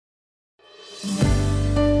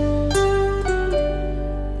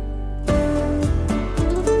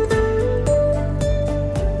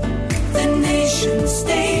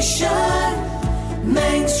station,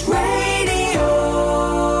 Manx Radio.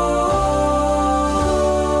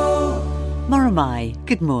 Moramai,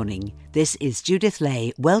 good morning. This is Judith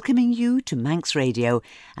Lay welcoming you to Manx Radio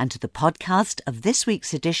and to the podcast of this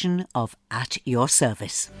week's edition of At Your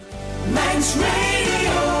Service. Manx Radio.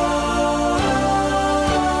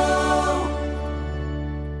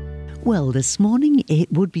 Well, this morning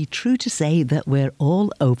it would be true to say that we're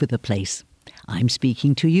all over the place. I'm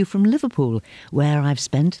speaking to you from Liverpool, where I've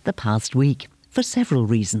spent the past week. For several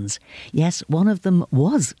reasons. Yes, one of them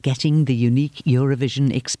was getting the unique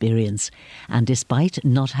Eurovision experience. And despite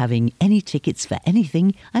not having any tickets for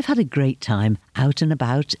anything, I've had a great time out and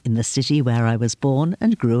about in the city where I was born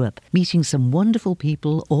and grew up, meeting some wonderful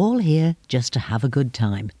people all here just to have a good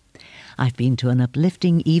time. I've been to an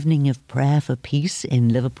uplifting evening of prayer for peace in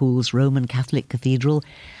Liverpool's Roman Catholic Cathedral,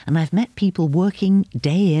 and I've met people working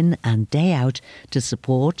day in and day out to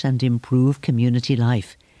support and improve community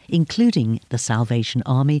life, including the Salvation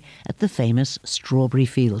Army at the famous Strawberry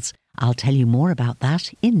Fields. I'll tell you more about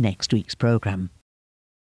that in next week's programme.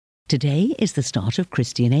 Today is the start of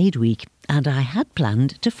Christian Aid Week, and I had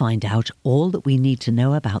planned to find out all that we need to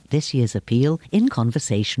know about this year's appeal in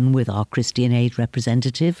conversation with our Christian Aid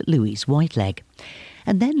representative, Louise Whiteleg.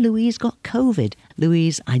 And then Louise got COVID.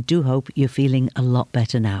 Louise, I do hope you're feeling a lot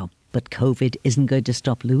better now. But COVID isn't going to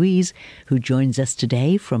stop Louise, who joins us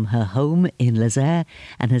today from her home in Lezayre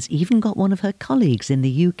and has even got one of her colleagues in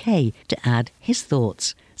the UK to add his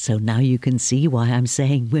thoughts. So now you can see why I'm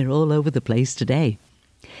saying we're all over the place today.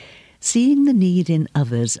 Seeing the need in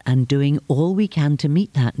others and doing all we can to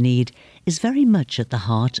meet that need is very much at the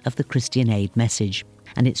heart of the Christian Aid message,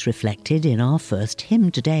 and it's reflected in our first hymn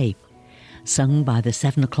today. Sung by the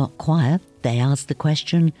 7 o'clock choir, they ask the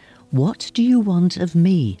question, "What do you want of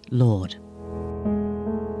me, Lord?"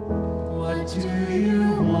 What do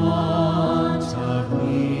you want of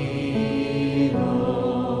me,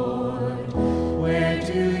 Lord? Where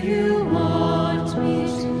do you want me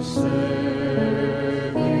to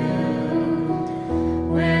serve you?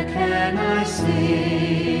 Where can I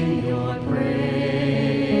sing your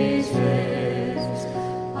praises?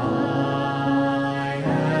 I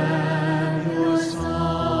am your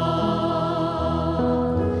song.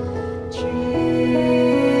 Jesus,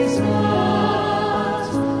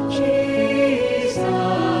 Jesus,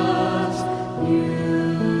 you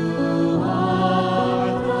are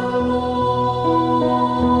the Lord.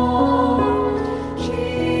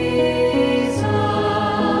 Jesus,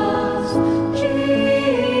 Jesus,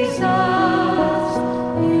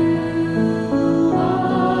 you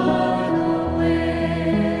are the way.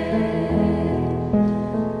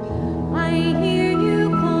 I hear you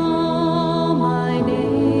call my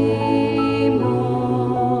name,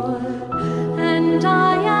 Lord, and I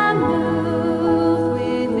am moved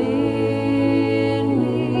within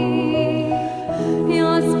me.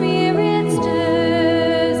 Your spirit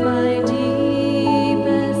stirs my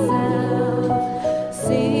deepest self.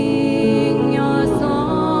 Sing your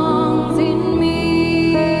songs in me.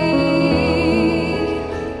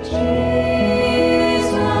 Jesus,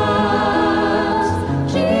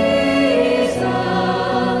 Jesus,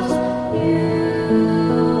 you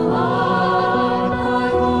are the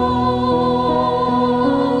Lord.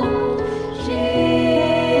 Jesus,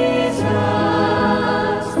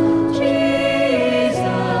 Jesus,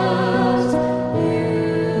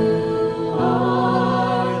 you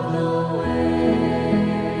are the way.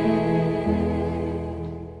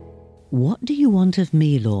 What do you want of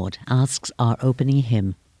me, Lord? Asks our opening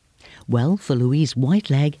hymn. Well, for Louise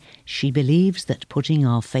Whiteleg, she believes that putting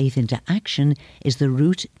our faith into action is the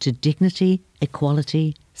route to dignity,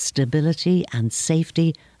 equality, stability and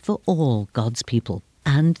safety for all God's people.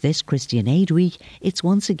 And this Christian Aid Week, it's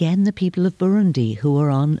once again the people of Burundi who are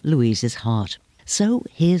on Louise's heart. So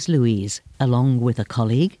here's Louise, along with a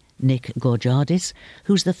colleague, Nick Gorjardis,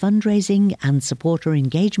 who's the Fundraising and Supporter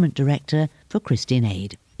Engagement Director for Christian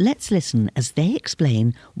Aid. Let's listen as they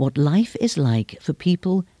explain what life is like for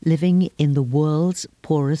people living in the world's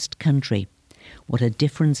poorest country, what a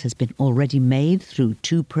difference has been already made through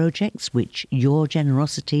 2 projects which your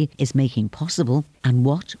generosity is making possible, and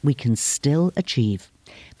what we can still achieve.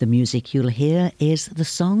 The music you'll hear is The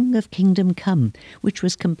Song of Kingdom Come, which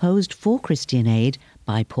was composed for Christian Aid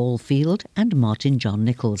by Paul Field and Martin John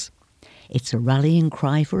Nichols. It's a rallying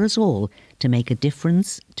cry for us all to make a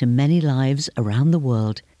difference to many lives around the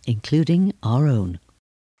world, including our own.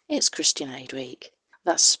 It's Christian Aid Week,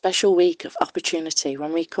 that special week of opportunity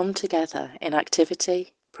when we come together in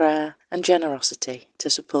activity, prayer and generosity to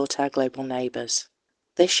support our global neighbours.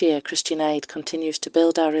 This year, Christian Aid continues to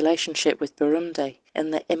build our relationship with Burundi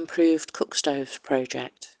in the Improved Cook Stoves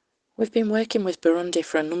project. We've been working with Burundi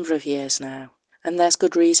for a number of years now, and there's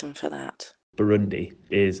good reason for that. Burundi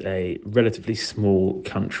is a relatively small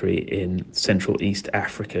country in Central East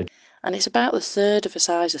Africa. And it's about the third of the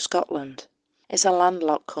size of Scotland. It's a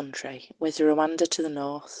landlocked country with Rwanda to the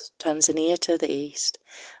north, Tanzania to the east,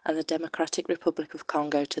 and the Democratic Republic of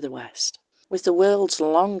Congo to the west, with the world's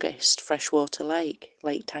longest freshwater lake,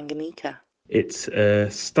 Lake Tanganyika. It's a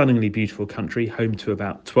stunningly beautiful country, home to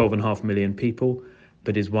about 12.5 million people,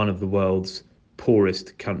 but is one of the world's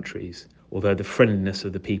poorest countries, although the friendliness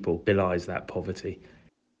of the people belies that poverty.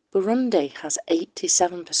 Burundi has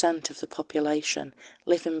 87% of the population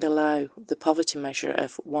living below the poverty measure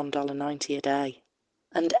of $1.90 a day,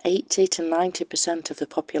 and 80 to 90% of the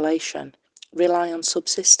population rely on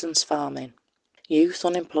subsistence farming. Youth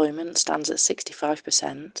unemployment stands at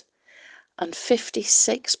 65%, and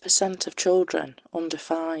 56% of children under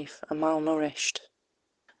 5 are malnourished.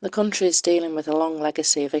 The country is dealing with a long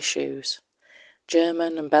legacy of issues: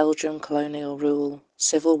 German and Belgian colonial rule,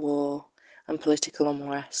 civil war, and political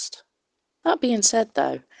unrest. That being said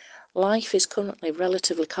though, life is currently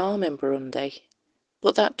relatively calm in Burundi,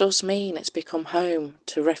 but that does mean it's become home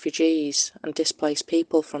to refugees and displaced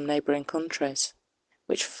people from neighbouring countries,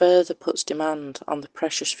 which further puts demand on the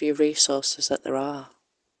precious few resources that there are.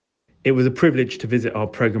 It was a privilege to visit our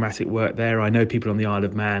programmatic work there. I know people on the Isle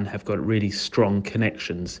of Man have got really strong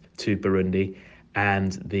connections to Burundi,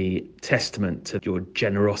 and the testament to your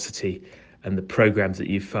generosity and the programs that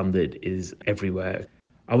you've funded is everywhere.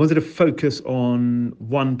 I wanted to focus on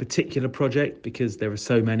one particular project because there are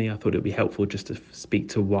so many. I thought it would be helpful just to speak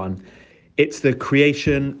to one. It's the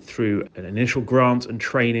creation, through an initial grant and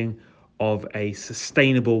training, of a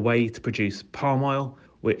sustainable way to produce palm oil,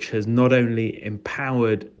 which has not only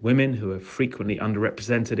empowered women who are frequently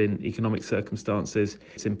underrepresented in economic circumstances,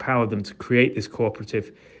 it's empowered them to create this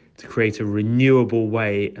cooperative, to create a renewable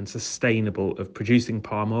way and sustainable of producing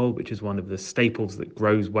palm oil, which is one of the staples that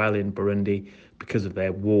grows well in Burundi because of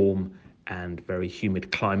their warm and very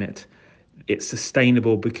humid climate. It's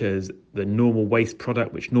sustainable because the normal waste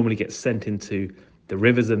product, which normally gets sent into the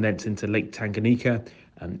rivers and then into Lake Tanganyika,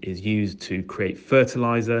 is used to create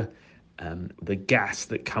fertilizer. The gas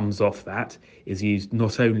that comes off that is used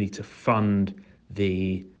not only to fund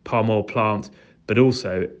the palm oil plant, but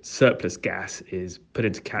also surplus gas is put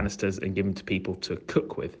into canisters and given to people to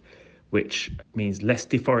cook with, which means less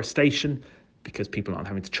deforestation because people aren't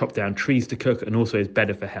having to chop down trees to cook, and also is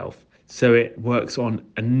better for health. So it works on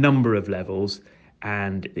a number of levels,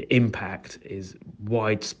 and the impact is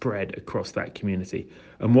widespread across that community.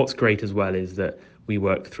 And what's great as well is that we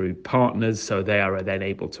work through partners, so they are then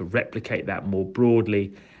able to replicate that more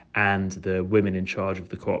broadly, and the women in charge of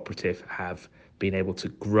the cooperative have been able to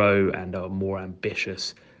grow and are more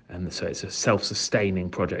ambitious, and so it's a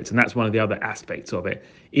self-sustaining project. And that's one of the other aspects of it.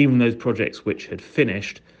 Even those projects which had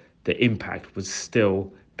finished, the impact was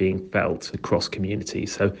still being felt across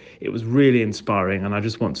communities. So it was really inspiring, and I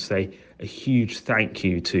just want to say a huge thank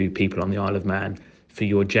you to people on the Isle of Man for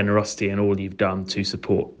your generosity and all you've done to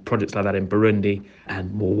support projects like that in Burundi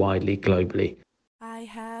and more widely globally. I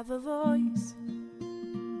have a voice,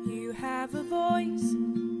 you have a voice,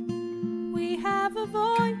 we have a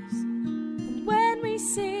voice, and when we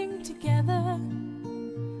sing together,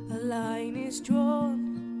 a line is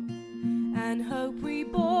drawn and hope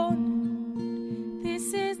reborn.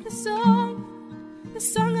 This is the song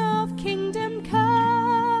of kingdom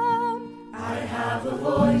come. I have a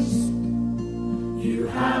voice, you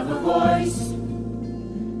have a voice,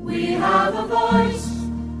 we have a voice.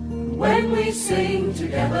 When we sing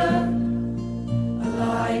together, a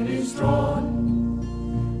line is drawn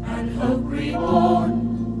and hope reborn.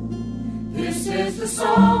 This is the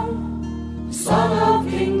song of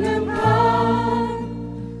kingdom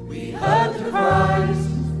come. We heard the cries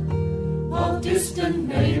of distant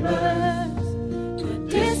neighbors who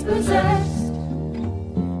dispossessed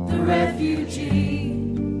the refugee,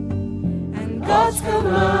 and God's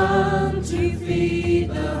command to feed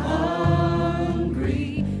the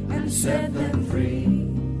hungry and set them free,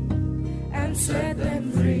 and set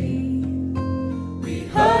them free. We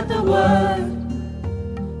heard the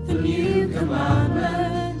word, the new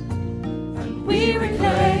commandment, and we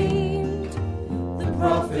reclaimed the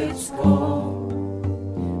prophet's call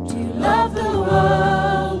to love the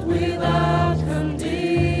world without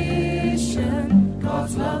condition.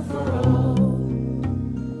 God's love for all,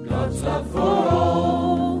 God's love for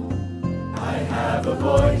all. I have a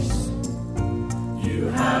voice, you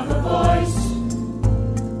have a voice,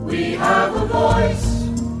 we have a voice.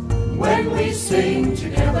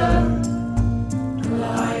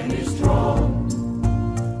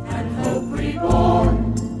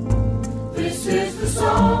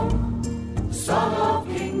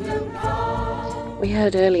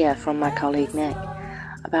 heard earlier from my colleague Nick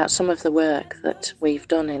about some of the work that we've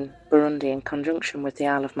done in Burundi in conjunction with the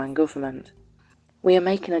Isle of Man government. We are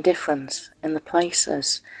making a difference in the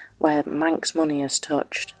places where Manx money has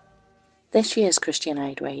touched. This year's Christian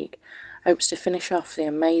Aid Week hopes to finish off the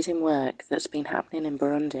amazing work that's been happening in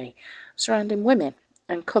Burundi surrounding women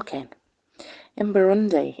and cooking. In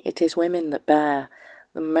Burundi, it is women that bear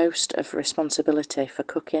the most of responsibility for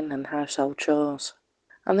cooking and household chores.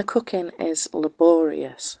 And the cooking is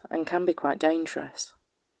laborious and can be quite dangerous.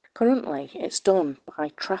 Currently, it's done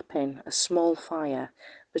by trapping a small fire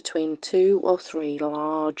between 2 or 3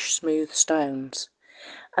 large smooth stones,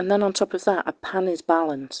 and then on top of that a pan is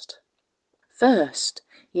balanced. First,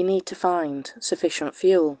 you need to find sufficient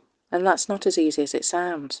fuel, and that's not as easy as it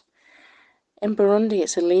sounds. In Burundi,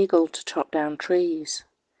 it's illegal to chop down trees,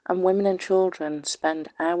 and women and children spend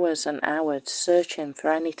hours and hours searching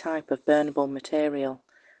for any type of burnable material,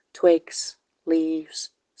 twigs, leaves,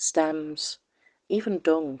 stems, even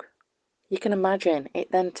dung. You can imagine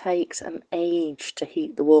it then takes an age to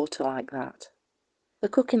heat the water like that. The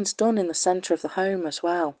cooking's done in the centre of the home as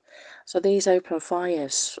well, so these open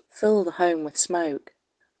fires fill the home with smoke.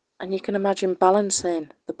 And you can imagine balancing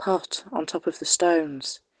the pot on top of the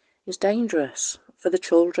stones is dangerous for the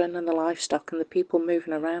children and the livestock and the people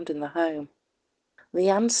moving around in the home. The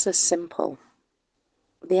answer's simple.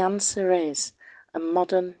 The answer is a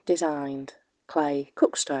modern designed clay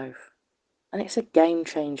cook stove. And it's a game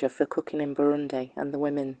changer for cooking in Burundi and the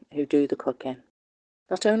women who do the cooking.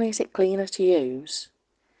 Not only is it cleaner to use,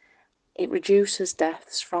 it reduces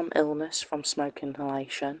deaths from illness from smoke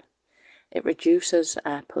inhalation, it reduces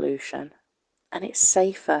air pollution, and it's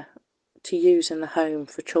safer to use in the home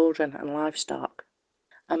for children and livestock.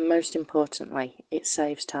 And most importantly, it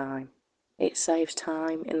saves time. It saves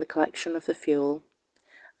time in the collection of the fuel,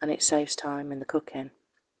 and it saves time in the cooking.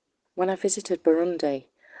 When I visited Burundi,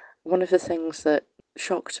 one of the things that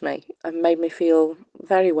shocked me and made me feel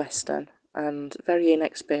very Western and very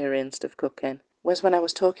inexperienced of cooking was when I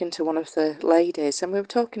was talking to one of the ladies, and we were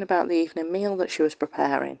talking about the evening meal that she was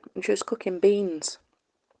preparing, and she was cooking beans.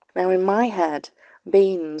 Now in my head,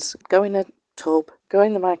 beans go in a tub, go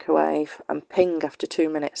in the microwave and ping after 2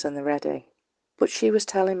 minutes and they're ready. But she was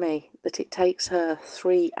telling me that it takes her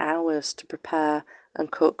 3 hours to prepare and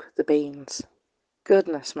cook the beans.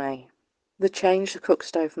 Goodness me. The change the cook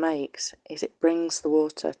stove makes is it brings the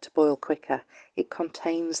water to boil quicker. It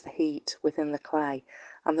contains the heat within the clay,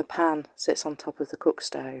 and the pan sits on top of the cook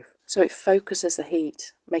stove. So it focuses the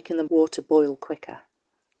heat, making the water boil quicker.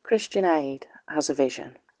 Christian Aid has a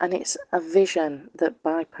vision, and it's a vision that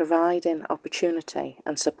by providing opportunity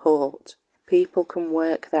and support, people can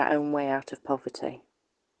work their own way out of poverty,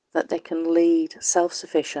 that they can lead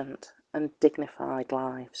self-sufficient and dignified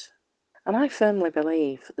lives. And I firmly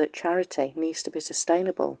believe that charity needs to be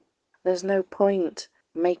sustainable. There's no point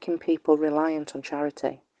making people reliant on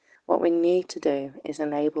charity. What we need to do is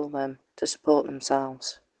enable them to support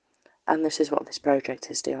themselves. And this is what this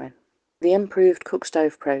project is doing. The Improved Cook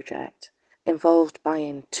Stove project involved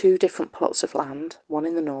buying 2 different plots of land, one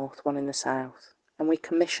in the north, one in the south. And we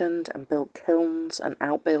commissioned and built kilns and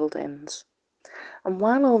outbuildings. And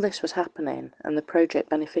while all this was happening and the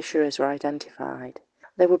project beneficiaries were identified,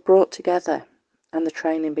 they were brought together and the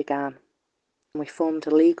training began. We formed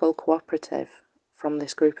a legal cooperative from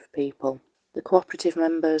this group of people. The cooperative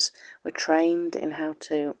members were trained in how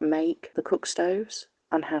to make the cook stoves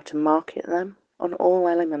and how to market them on all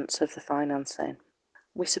elements of the financing.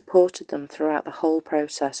 We supported them throughout the whole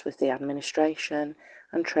process with the administration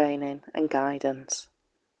and training and guidance.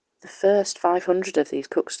 The first 500 of these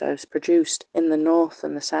cook stoves produced in the North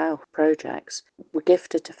and the South projects were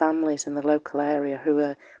gifted to families in the local area who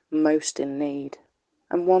were most in need.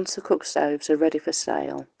 And once the cook stoves are ready for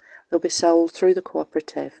sale, they'll be sold through the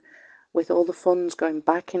cooperative, with all the funds going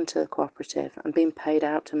back into the cooperative and being paid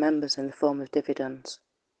out to members in the form of dividends.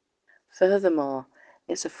 Furthermore,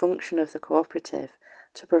 it's a function of the cooperative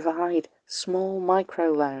to provide small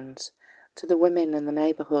microloans to the women in the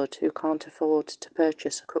neighbourhood who can't afford to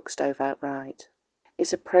purchase a cook stove outright.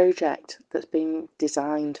 It's a project that's been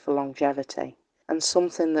designed for longevity, and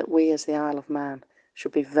something that we as the Isle of Man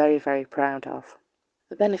should be very, very proud of.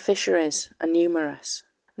 The beneficiaries are numerous,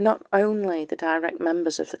 not only the direct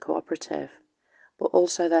members of the cooperative, but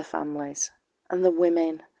also their families, and the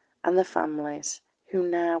women and the families who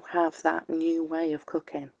now have that new way of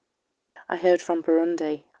cooking. I heard from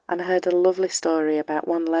Burundi, and I heard a lovely story about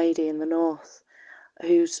one lady in the north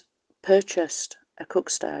who's purchased a cook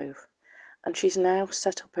stove, and she's now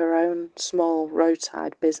set up her own small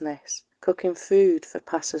roadside business, cooking food for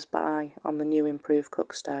passers-by on the new improved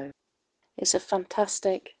cook stove. It's a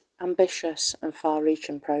fantastic ambitious and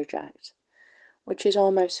far-reaching project, which is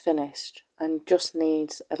almost finished and just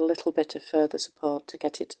needs a little bit of further support to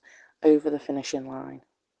get it over the finishing line.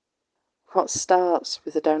 What starts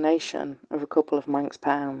with a donation of a couple of Manx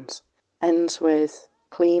pounds ends with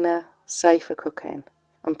cleaner, safer cooking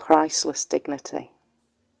and priceless dignity.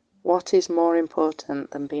 What is more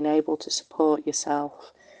important than being able to support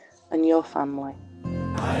yourself and your family?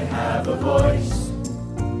 I have a voice,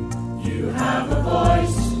 you have a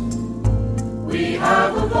voice, we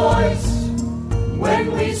have a voice.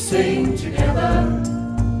 When we sing together,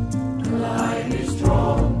 the line is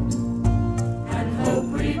drawn and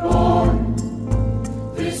hope reborn.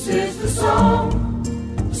 This is the song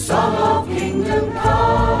of kingdom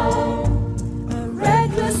come. A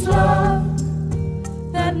reckless love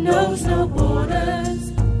that knows no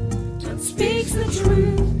borders, that speaks the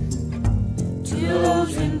truth to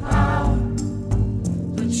those in power,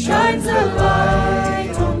 that shines a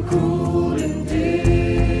light on cruel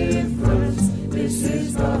indifference. This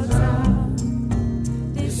is God's hour,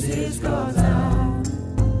 this is God's hour,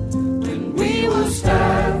 when we will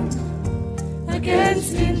stand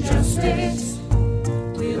against injustice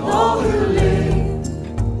with all who live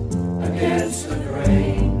against the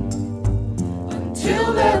grain,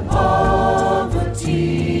 until their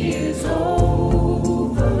poverty is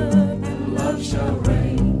over, and love shall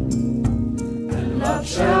reign, and love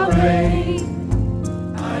shall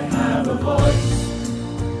reign. I have a voice,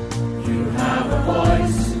 you have a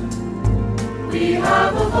voice, we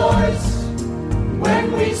have a voice.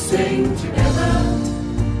 When we sing together,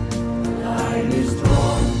 the line is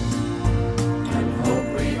drawn and hope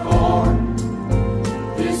reborn.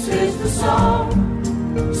 This is the song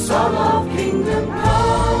of kingdom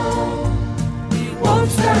come. We won't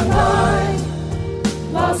stand by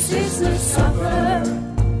while sisters suffer,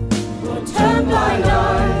 nor turn blind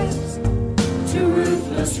eyes to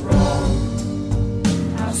ruthless wrong.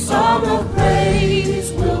 Our song of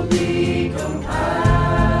praise will be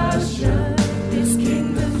compassion. This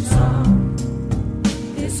kingdom song,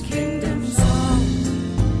 this kingdom song,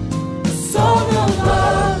 a song of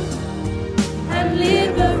love and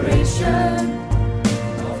liberation,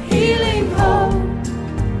 healing hope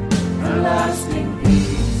and lasting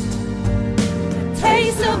peace, a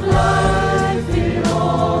taste of life in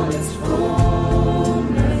all its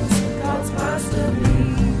fullness, God's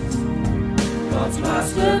masterpiece, God's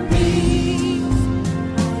masterpiece.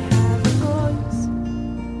 I have a voice,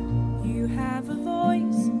 you have a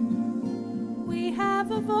voice, we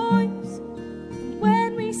have a voice, and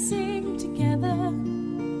when we sing together,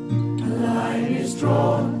 The line is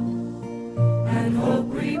drawn and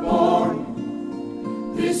hope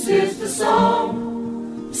reborn. This is the song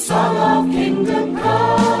of kingdom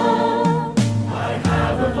come. I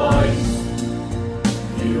have a voice,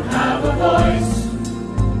 you have a voice,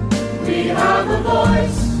 we have a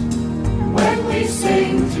voice. When we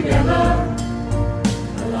sing together,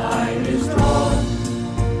 the line is drawn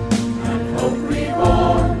and hope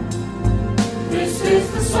reborn. This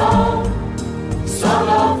is the song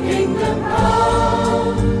of kingdom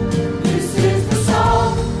come. This is the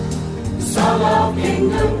song of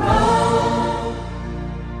kingdom come.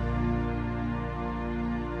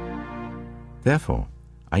 Therefore,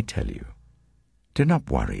 I tell you, do not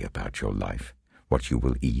worry about your life, what you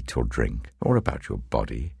will eat or drink, or about your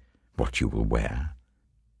body, what you will wear.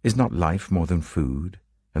 Is not life more than food,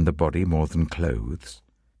 and the body more than clothes?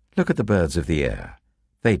 Look at the birds of the air.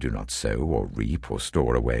 They do not sow or reap or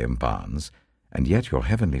store away in barns, and yet your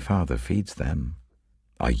heavenly Father feeds them.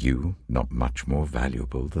 Are you not much more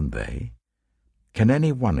valuable than they? Can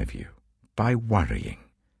any one of you, by worrying,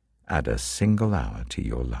 add a single hour to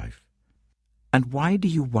your life? And why do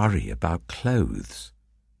you worry about clothes?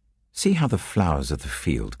 See how the flowers of the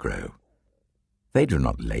field grow. They do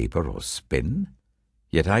not labor or spin.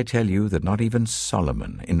 Yet I tell you that not even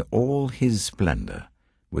Solomon, in all his splendor,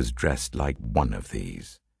 was dressed like one of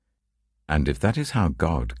these. And if that is how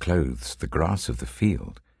God clothes the grass of the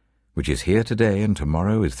field, which is here today and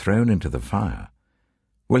tomorrow is thrown into the fire,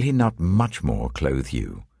 will he not much more clothe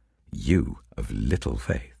you, you of little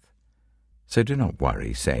faith? So do not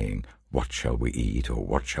worry, saying, what shall we eat, or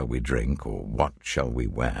what shall we drink, or what shall we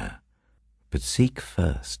wear? But seek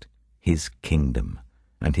first his kingdom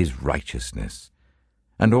and his righteousness,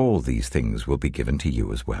 and all these things will be given to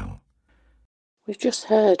you as well. We've just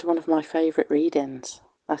heard one of my favourite readings,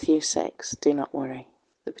 Matthew 6, do not worry.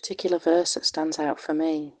 The particular verse that stands out for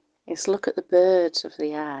me is, look at the birds of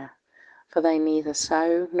the air, for they neither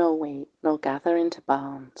sow nor reap nor gather into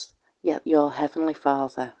barns, yet your heavenly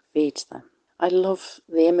Father feeds them. I love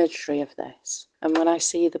the imagery of this, and when I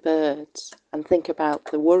see the birds and think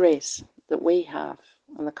about the worries that we have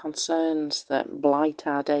and the concerns that blight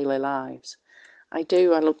our daily lives, I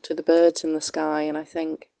look to the birds in the sky and I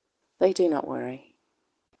think, they do not worry.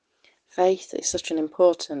 Faith is such an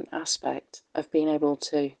important aspect of being able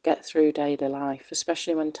to get through daily life,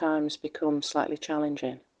 especially when times become slightly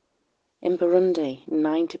challenging. In Burundi,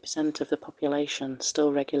 90% of the population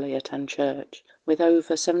still regularly attend church, with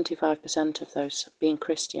over 75% of those being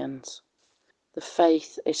Christians. The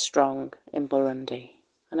faith is strong in Burundi,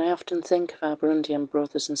 and I often think of our Burundian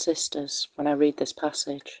brothers and sisters when I read this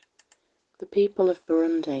passage. The people of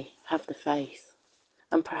Burundi have the faith,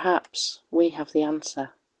 and perhaps we have the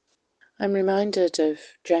answer. I'm reminded of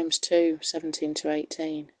James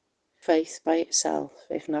 2:17-18. Faith by itself,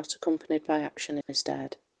 if not accompanied by action, is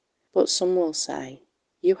dead. But some will say,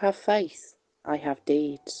 you have faith, I have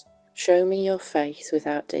deeds. Show me your faith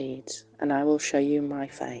without deeds, and I will show you my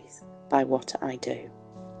faith by what I do.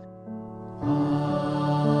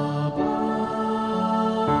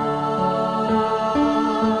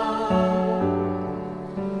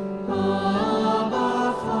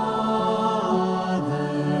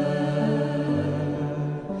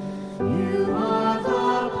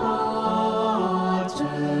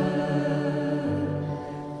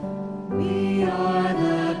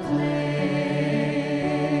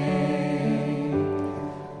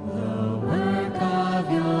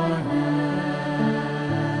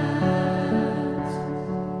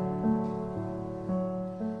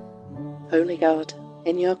 Holy God,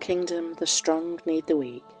 in your kingdom the strong need the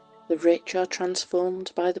weak, the rich are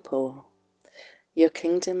transformed by the poor. Your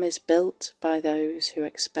kingdom is built by those who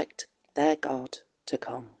expect their God to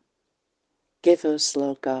come. Give us,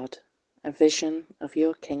 Lord God, a vision of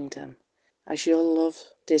your kingdom as your love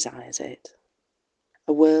desires it.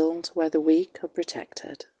 A world where the weak are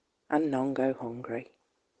protected and none go hungry.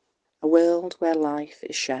 A world where life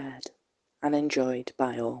is shared and enjoyed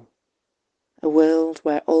by all. A world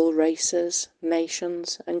where all races,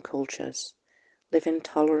 nations and cultures live in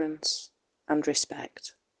tolerance and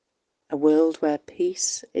respect. A world where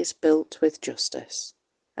peace is built with justice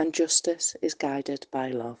and justice is guided by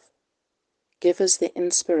love. Give us the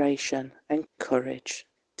inspiration and courage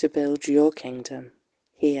to build your kingdom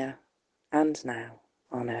here and now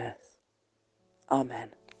on earth.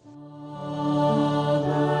 Amen.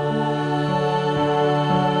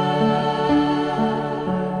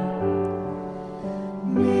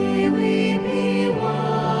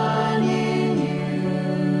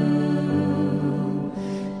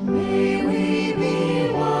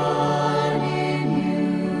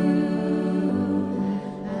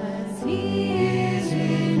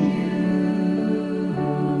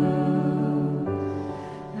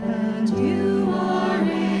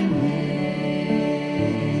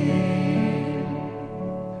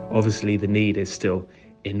 Obviously, the need is still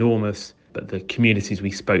enormous, but the communities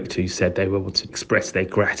we spoke to said they were able to express their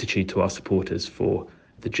gratitude to our supporters for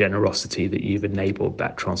the generosity that you've enabled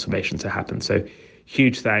that transformation to happen. So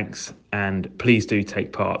huge thanks, and please do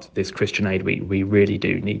take part this Christian Aid Week. We really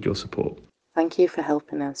do need your support. Thank you for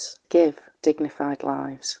helping us give dignified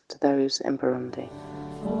lives to those in Burundi.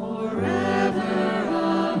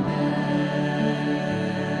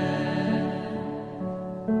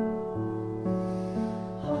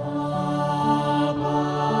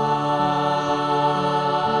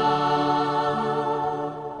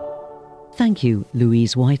 Thank you,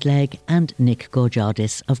 Louise Whiteleg and Nick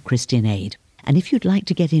Gorjardis of Christian Aid. And if you'd like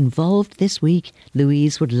to get involved this week,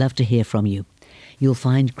 Louise would love to hear from you. You'll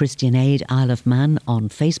find Christian Aid Isle of Man on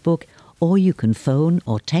Facebook, or you can phone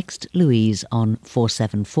or text Louise on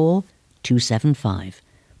 474 275.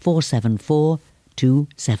 474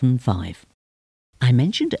 275. I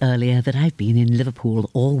mentioned earlier that I've been in Liverpool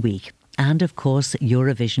all week, and of course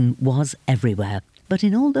Eurovision was everywhere. But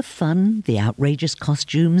in all the fun, the outrageous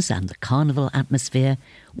costumes and the carnival atmosphere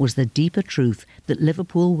was the deeper truth that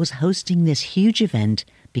Liverpool was hosting this huge event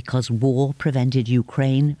because war prevented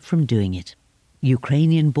Ukraine from doing it.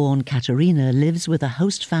 Ukrainian-born Katerina lives with a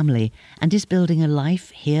host family and is building a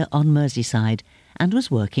life here on Merseyside and was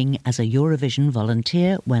working as a Eurovision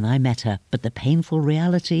volunteer when I met her. But the painful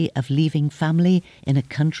reality of leaving family in a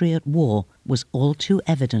country at war was all too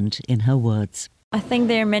evident in her words. I think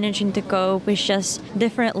they're managing to cope with just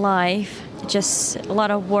different life, just a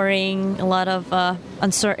lot of worrying, a lot of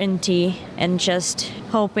uncertainty, and just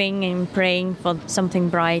hoping and praying for something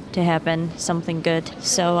bright to happen, something good.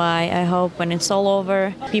 So I hope when it's all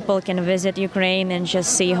over, people can visit Ukraine and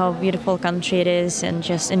just see how beautiful country it is and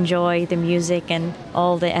just enjoy the music and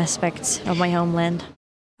all the aspects of my homeland.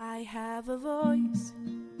 I have a voice,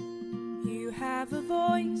 you have a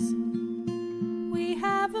voice, we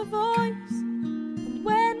have a voice.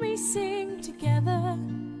 When we sing together,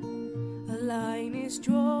 a line is is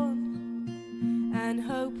drawn and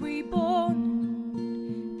hope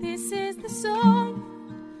reborn. This is the song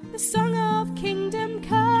of kingdom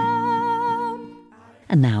come.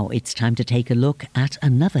 And now it's time to take a look at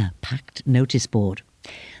another packed notice board.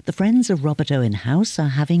 The Friends of Robert Owen House are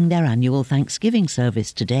having their annual Thanksgiving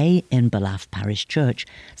service today in Ballaugh Parish Church,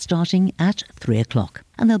 starting at 3 o'clock,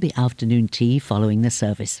 and there'll be afternoon tea following the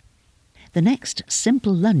service. The next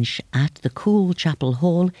simple lunch at the Cool Chapel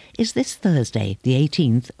Hall is this Thursday, the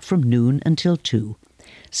 18th, from noon until 2.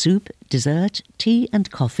 Soup, dessert, tea and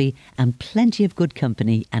coffee, and plenty of good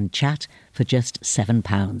company and chat for just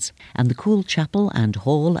 £7. And the Cool Chapel and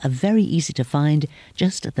Hall are very easy to find,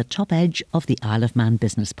 just at the top edge of the Isle of Man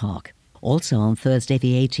Business Park. Also on Thursday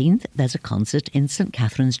the 18th, there's a concert in St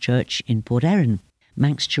Catherine's Church in Port Erin.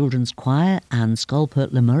 Manx Children's Choir and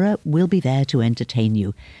Scolpert Lemurra will be there to entertain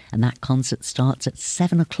you, and that concert starts at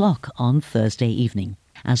 7 o'clock on Thursday evening.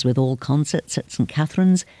 As with all concerts at St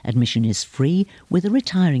Catherine's, admission is free with a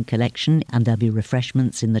retiring collection, and there'll be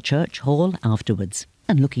refreshments in the church hall afterwards.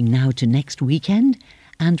 And looking now to next weekend,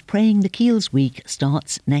 and Praying the Keels Week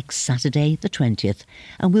starts next Saturday the 20th,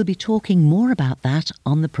 and we'll be talking more about that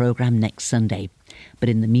on the programme next Sunday. But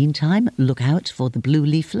in the meantime, look out for the blue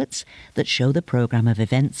leaflets that show the programme of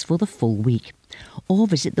events for the full week. Or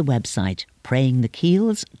visit the website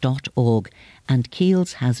prayingthekeels.org, and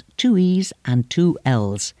Keels has 2 E's and 2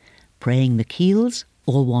 L's. Praying the Keels,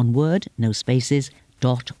 all one word, no spaces,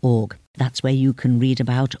 .org. That's where you can read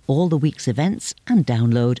about all the week's events and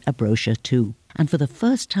download a brochure too. And for the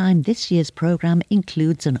first time, this year's programme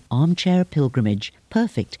includes an armchair pilgrimage.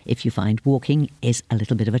 Perfect if you find walking is a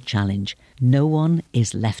little bit of a challenge. No one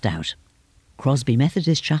is left out. Crosby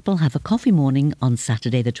Methodist Chapel have a coffee morning on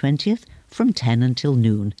Saturday the 20th from 10 until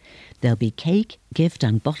noon. There'll be cake, gift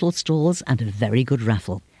and bottle stalls and a very good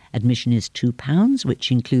raffle. Admission is £2,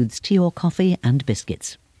 which includes tea or coffee and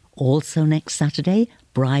biscuits. Also next Saturday,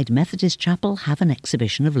 Bride Methodist Chapel have an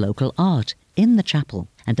exhibition of local art in the chapel.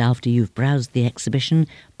 And after you've browsed the exhibition,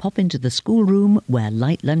 pop into the schoolroom where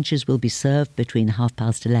light lunches will be served between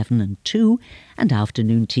 11:30 and 2, and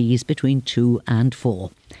afternoon teas between 2 and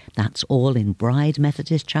 4. That's all in Bride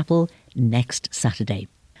Methodist Chapel next Saturday.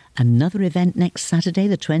 Another event next Saturday,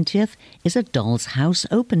 the 20th, is a Doll's House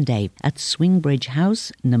Open Day at Swingbridge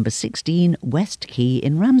House, number 16, West Quay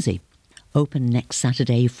in Ramsey. Open next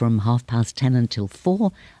Saturday from 10:30 until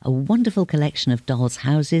 4, a wonderful collection of dolls'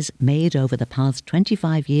 houses made over the past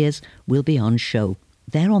 25 years will be on show.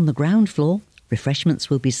 There on the ground floor, refreshments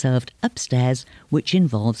will be served upstairs, which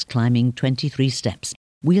involves climbing 23 steps.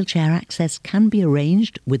 Wheelchair access can be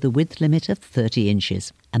arranged with a width limit of 30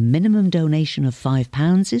 inches. A minimum donation of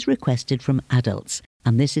 £5 is requested from adults,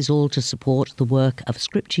 and this is all to support the work of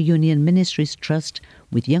Scripture Union Ministries Trust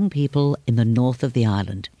with young people in the north of the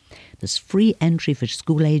island. There's free entry for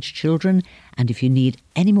school-aged children, and if you need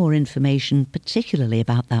any more information, particularly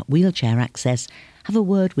about that wheelchair access, have a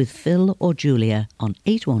word with Phil or Julia on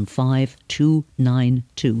 815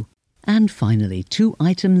 292. And finally, 2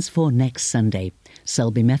 items for next Sunday.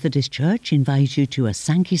 Selby Methodist Church invite you to a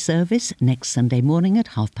Sankey service next Sunday morning at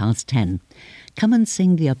 10:30. Come and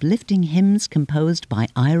sing the uplifting hymns composed by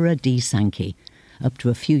Ira D. Sankey. Up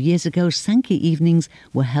to a few years ago, Sankey evenings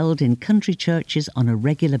were held in country churches on a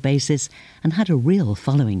regular basis and had a real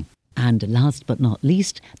following. And last but not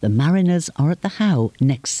least, the Mariners are at the How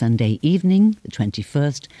next Sunday evening, the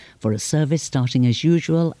 21st, for a service starting as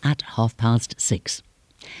usual at 6:30.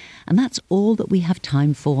 And that's all that we have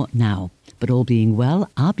time for now. But all being well,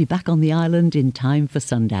 I'll be back on the island in time for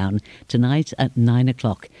sundown, tonight at 9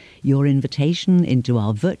 o'clock. Your invitation into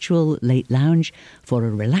our virtual late lounge for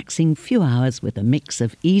a relaxing few hours with a mix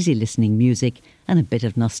of easy listening music and a bit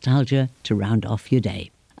of nostalgia to round off your day.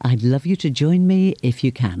 I'd love you to join me if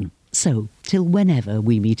you can. So, till whenever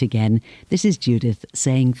we meet again, this is Judith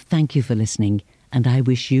saying thank you for listening, and I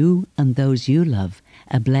wish you and those you love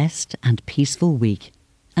a blessed and peaceful week,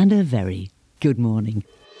 and a very good morning.